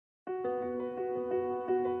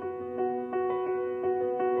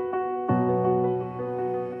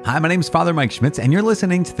Hi, my name is Father Mike Schmitz, and you're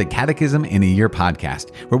listening to the Catechism in a Year podcast,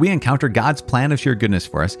 where we encounter God's plan of sheer goodness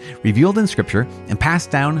for us, revealed in Scripture and passed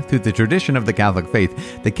down through the tradition of the Catholic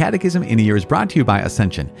faith. The Catechism in a Year is brought to you by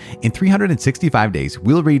Ascension. In 365 days,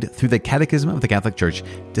 we'll read through the Catechism of the Catholic Church,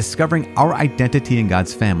 discovering our identity in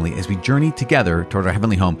God's family as we journey together toward our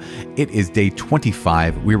heavenly home. It is day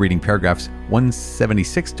 25. We're reading paragraphs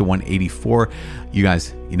 176 to 184. You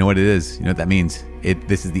guys, you know what it is. You know what that means.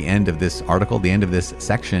 This is the end of this article, the end of this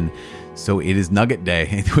section. So it is Nugget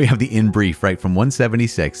Day. We have the in brief, right? From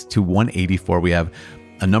 176 to 184, we have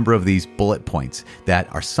a number of these bullet points that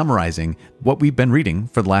are summarizing what we've been reading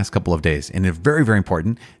for the last couple of days. And they're very, very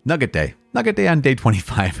important. Nugget Day. Nugget Day on day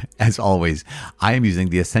 25. As always, I am using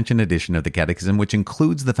the Ascension edition of the Catechism, which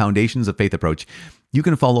includes the Foundations of Faith approach. You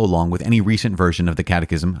can follow along with any recent version of the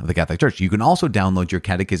Catechism of the Catholic Church. You can also download your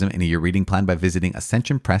Catechism in a Year reading plan by visiting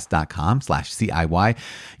ascensionpress.com/CIY.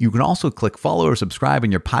 You can also click follow or subscribe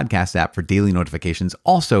in your podcast app for daily notifications.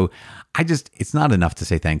 Also, it's not enough to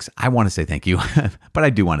say thanks. I want to say thank you, but I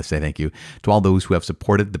do want to say thank you to all those who have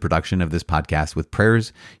supported the production of this podcast with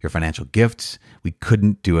prayers, your financial gifts. We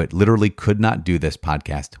couldn't do it, literally could not do this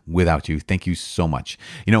podcast without you. Thank you so much.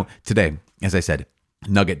 Today, as I said,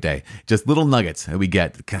 Nugget Day, just little nuggets that we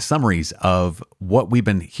get, summaries of what we've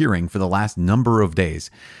been hearing for the last number of days.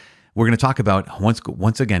 We're going to talk about,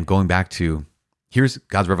 once again, going back to, here's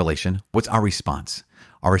God's revelation. What's our response?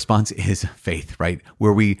 Our response is faith, right?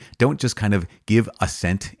 Where we don't just kind of give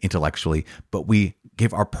assent intellectually, but we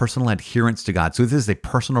give our personal adherence to God. So this is a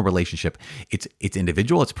personal relationship. It's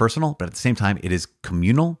individual, it's personal, but at the same time, it is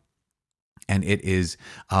communal. And it is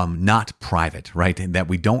not private, right? And that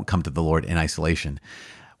we don't come to the Lord in isolation.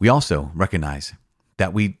 We also recognize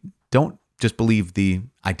that we don't just believe the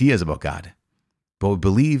ideas about God, but we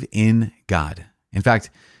believe in God. In fact,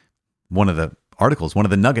 one of the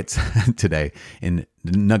nuggets today in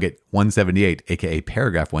Nugget 178, aka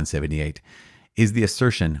paragraph 178, is the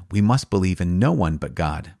assertion we must believe in no one but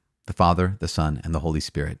God, the Father, the Son, and the Holy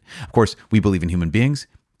Spirit. Of course, we believe in human beings,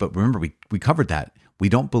 but remember, we covered that. We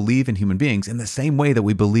don't believe in human beings in the same way that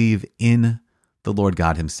we believe in the Lord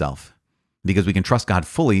God himself. Because we can trust God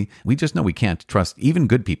fully, we just know we can't trust even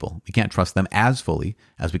good people. We can't trust them as fully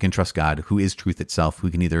as we can trust God, who is truth itself, who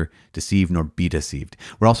can neither deceive nor be deceived.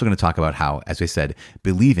 We're also going to talk about how, as I said,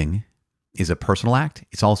 believing is a personal act.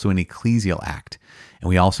 It's also an ecclesial act. And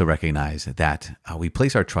we also recognize that we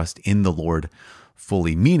place our trust in the Lord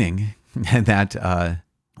fully, meaning that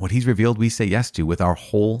what he's revealed, we say yes to with our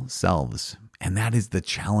whole selves. And that is the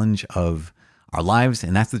challenge of our lives,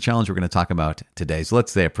 and that's the challenge we're going to talk about today. So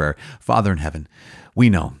let's say a prayer. Father in heaven,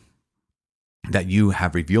 we know that you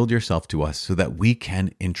have revealed yourself to us so that we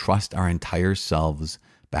can entrust our entire selves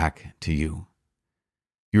back to you.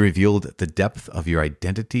 You revealed the depth of your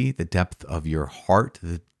identity, the depth of your heart,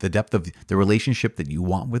 the depth of the relationship that you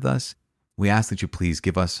want with us. We ask that you please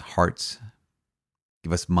give us hearts,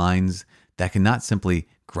 give us minds that can not simply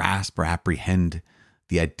grasp or apprehend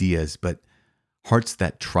the ideas, but hearts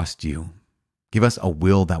that trust you. Give us a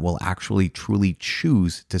will that will actually truly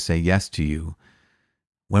choose to say yes to you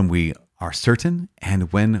when we are certain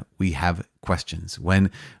and when we have questions, when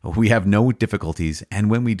we have no difficulties and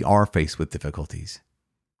when we are faced with difficulties.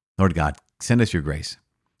 Lord God, send us your grace.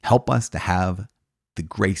 Help us to have the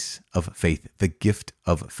grace of faith, the gift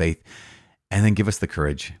of faith, and then give us the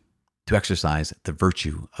courage to exercise the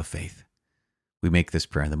virtue of faith. We make this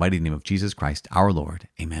prayer in the mighty name of Jesus Christ, our Lord.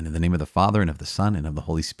 Amen. In the name of the Father, and of the Son, and of the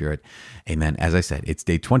Holy Spirit. Amen. As I said, it's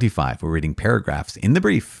day 25. We're reading paragraphs in the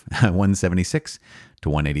brief, 176 to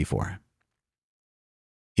 184.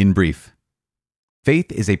 In brief,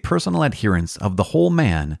 faith is a personal adherence of the whole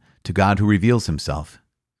man to God who reveals himself.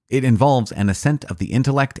 It involves an assent of the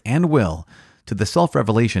intellect and will to the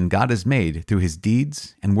self-revelation God has made through his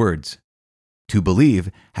deeds and words. To believe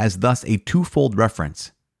has thus a twofold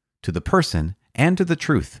reference to the person and to the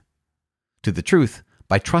truth. To the truth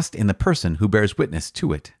by trust in the person who bears witness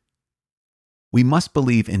to it. We must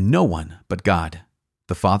believe in no one but God,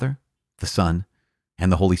 the Father, the Son, and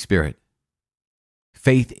the Holy Spirit.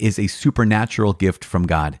 Faith is a supernatural gift from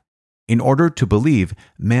God. In order to believe,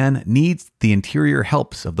 man needs the interior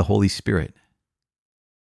helps of the Holy Spirit.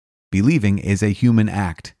 Believing is a human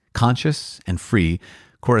act, conscious and free,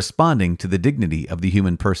 corresponding to the dignity of the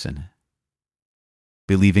human person.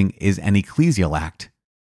 Believing is an ecclesial act.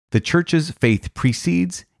 The Church's faith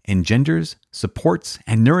precedes, engenders, supports,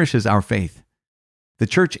 and nourishes our faith. The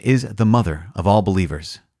Church is the mother of all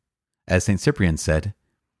believers. As St. Cyprian said,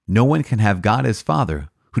 no one can have God as Father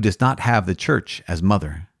who does not have the Church as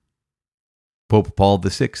mother. Pope Paul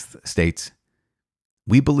VI states,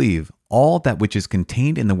 "We believe all that which is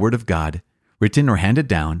contained in the Word of God, written or handed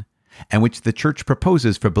down, and which the church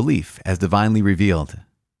proposes for belief as divinely revealed.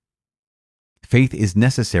 Faith is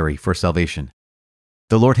necessary for salvation.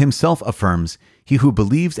 The Lord himself affirms, "He who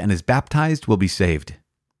believes and is baptized will be saved,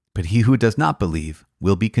 but he who does not believe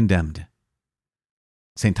will be condemned."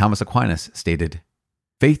 St. Thomas Aquinas stated,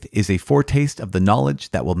 "Faith is a foretaste of the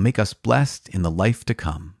knowledge that will make us blessed in the life to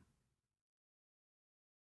come."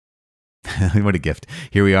 What a gift.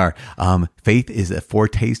 Here we are. Faith is a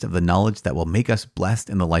foretaste of the knowledge that will make us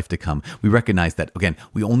blessed in the life to come. We recognize that, again,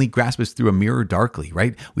 we only grasp this through a mirror darkly,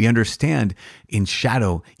 right? We understand in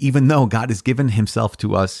shadow, even though God has given himself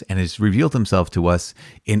to us and has revealed himself to us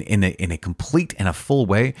in a complete and a full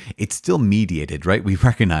way, it's still mediated, right? We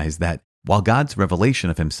recognize that while God's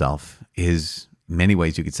revelation of himself is, in many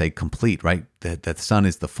ways, you could say complete, right? That the Son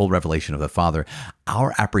is the full revelation of the Father.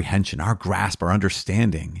 Our apprehension, our grasp, our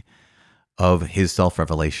understanding of his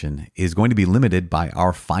self-revelation is going to be limited by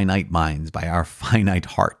our finite minds, by our finite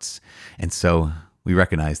hearts. And so we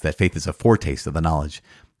recognize that faith is a foretaste of the knowledge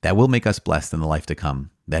that will make us blessed in the life to come.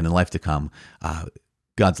 Then in life to come,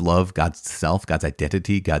 God's love, God's self, God's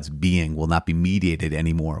identity, God's being will not be mediated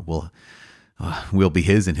anymore. We'll be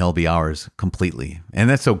his and he'll be ours completely. And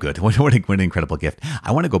that's so good. What an incredible gift.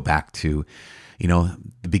 I want to go back to, the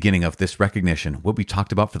beginning of this recognition, what we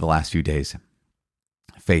talked about for the last few days.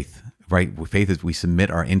 Faith, right? Faith is we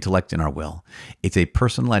submit our intellect and our will. It's a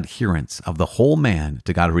personal adherence of the whole man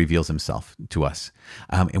to God who reveals himself to us.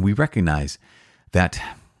 And we recognize that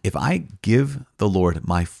if I give the Lord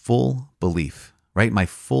my full belief, right, my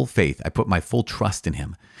full faith, I put my full trust in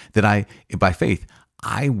him, that by faith,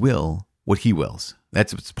 I will what he wills.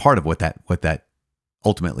 That's part of what that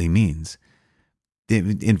ultimately means.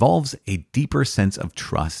 It involves a deeper sense of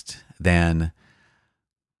trust than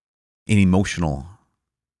an emotional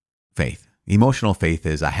faith. Emotional faith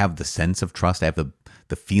is I have the sense of trust, I have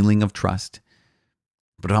the feeling of trust.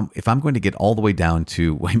 But if I'm going to get all the way down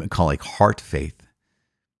to what you might call like heart faith,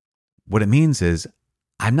 what it means is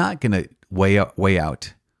I'm not going to weigh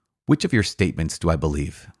out which of your statements do I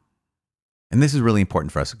believe. And this is really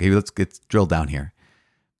important for us. Okay, let's drill down here.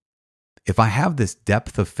 If I have this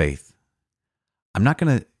depth of faith, I'm not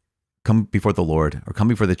going to come before the Lord or come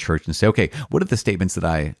before the church and say, okay, what are the statements that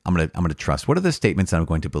I'm going to trust? What are the statements that I'm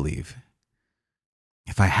going to believe?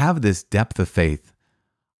 If I have this depth of faith,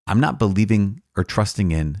 I'm not believing or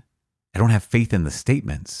trusting in, I don't have faith in the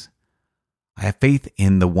statements. I have faith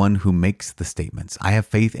in the one who makes the statements. I have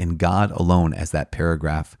faith in God alone, as that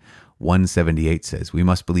paragraph 178 says. We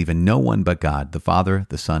must believe in no one but God, the Father,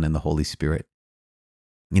 the Son, and the Holy Spirit.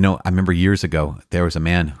 I remember years ago, there was a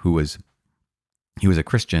man who was a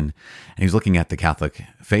Christian, and he was looking at the Catholic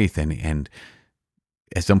faith, and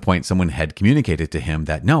at some point someone had communicated to him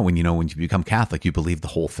that no, when you become Catholic, you believe the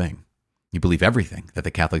whole thing. You believe everything that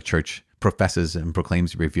the Catholic Church professes and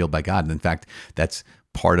proclaims to be revealed by God. And in fact, that's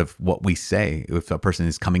part of what we say. If a person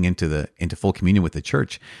is coming into full communion with the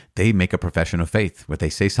church, they make a profession of faith where they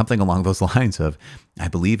say something along those lines of, I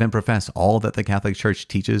believe and profess all that the Catholic Church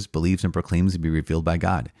teaches, believes, and proclaims to be revealed by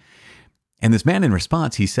God. And this man, in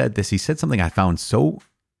response, he said something I found so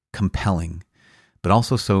compelling, but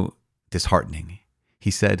also so disheartening.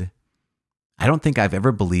 He said, I don't think I've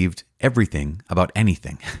ever believed everything about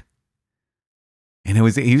anything. And he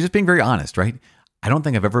was just being very honest, right? I don't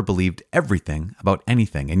think I've ever believed everything about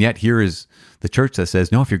anything. And yet here is the church that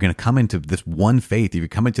says, no, if you're going to come into this one faith, if you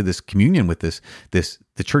come into this communion with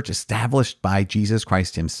the church established by Jesus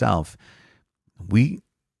Christ himself, we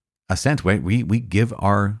assent,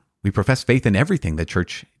 we profess faith in everything the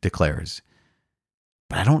church declares.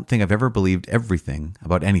 But I don't think I've ever believed everything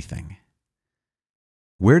about anything.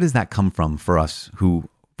 Where does that come from for us who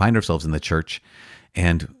find ourselves in the church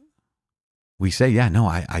and we say, yeah, no,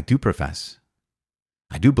 I do profess.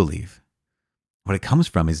 I do believe. What it comes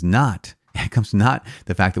from is not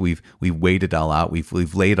the fact that we've weighed it all out.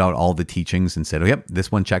 We've laid out all the teachings and said, oh, yep,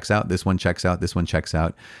 this one checks out, this one checks out, this one checks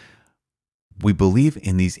out. We believe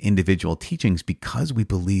in these individual teachings because we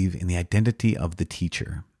believe in the identity of the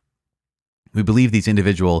teacher. We believe these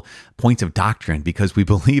individual points of doctrine because we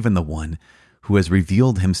believe in the one who has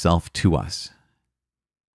revealed himself to us.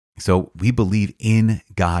 So we believe in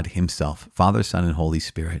God himself, Father, Son, and Holy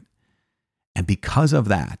Spirit. And because of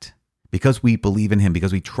that, because we believe in him,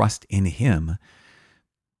 because we trust in him,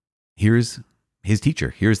 here's his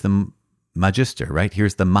teacher. Here's the magister, right?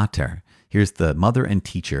 Here's the mater. Here's the mother and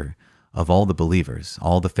teacher of all the believers,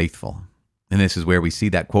 all the faithful. And this is where we see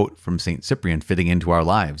that quote from St. Cyprian fitting into our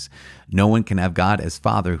lives. No one can have God as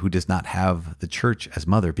father who does not have the church as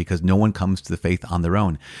mother, because no one comes to the faith on their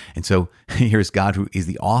own. And so here's God who is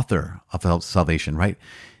the author of salvation, right?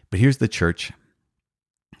 But here's the church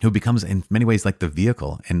who becomes in many ways like the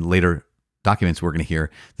vehicle. And later documents we're going to hear,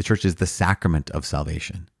 the church is the sacrament of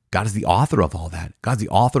salvation. God is the author of all that. God's the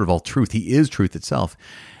author of all truth. He is truth itself.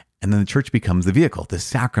 And then the church becomes the vehicle, the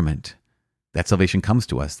sacrament. That salvation comes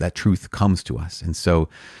to us. That truth comes to us. And so,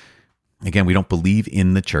 again, we don't believe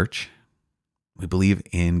in the church. We believe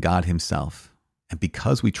in God himself. And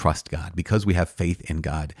because we trust God, because we have faith in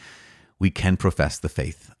God, we can profess the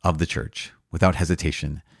faith of the church without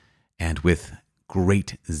hesitation and with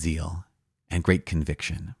great zeal and great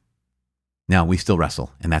conviction. Now, we still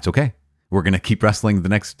wrestle, and that's okay. We're going to keep wrestling the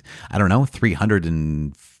next,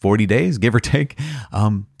 340 days, give or take,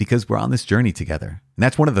 because we're on this journey together. And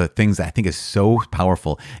that's one of the things that I think is so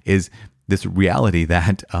powerful is this reality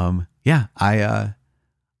that, I'm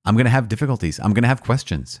going to have difficulties. I'm going to have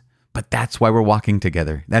questions, but that's why we're walking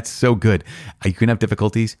together. That's so good. You can have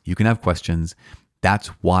difficulties. You can have questions. That's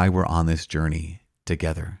why we're on this journey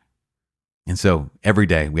together. And so every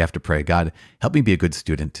day we have to pray, God, help me be a good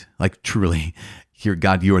student. Like truly, here,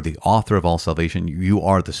 God, you are the author of all salvation. You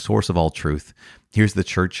are the source of all truth. Here's the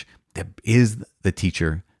church that is the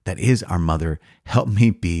teacher, that is our mother. Help me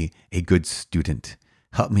be a good student.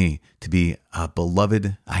 Help me to be a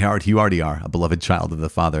beloved, you already are a beloved child of the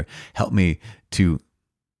Father. Help me to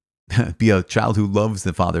be a child who loves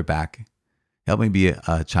the Father back. Help me be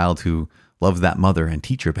a child who loves that mother and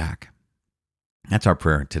teacher back. That's our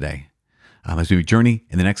prayer today. As we journey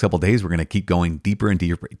in the next couple of days, we're going to keep going deeper and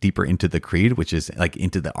deeper into the creed, which is like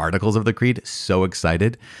into the articles of the creed. So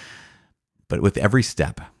excited. But with every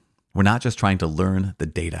step, we're not just trying to learn the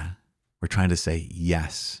data. We're trying to say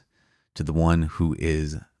yes to the one who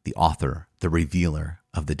is the author, the revealer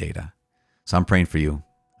of the data. So I'm praying for you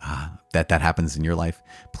that happens in your life.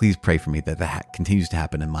 Please pray for me that continues to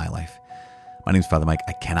happen in my life. My name is Father Mike.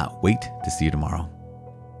 I cannot wait to see you tomorrow.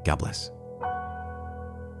 God bless.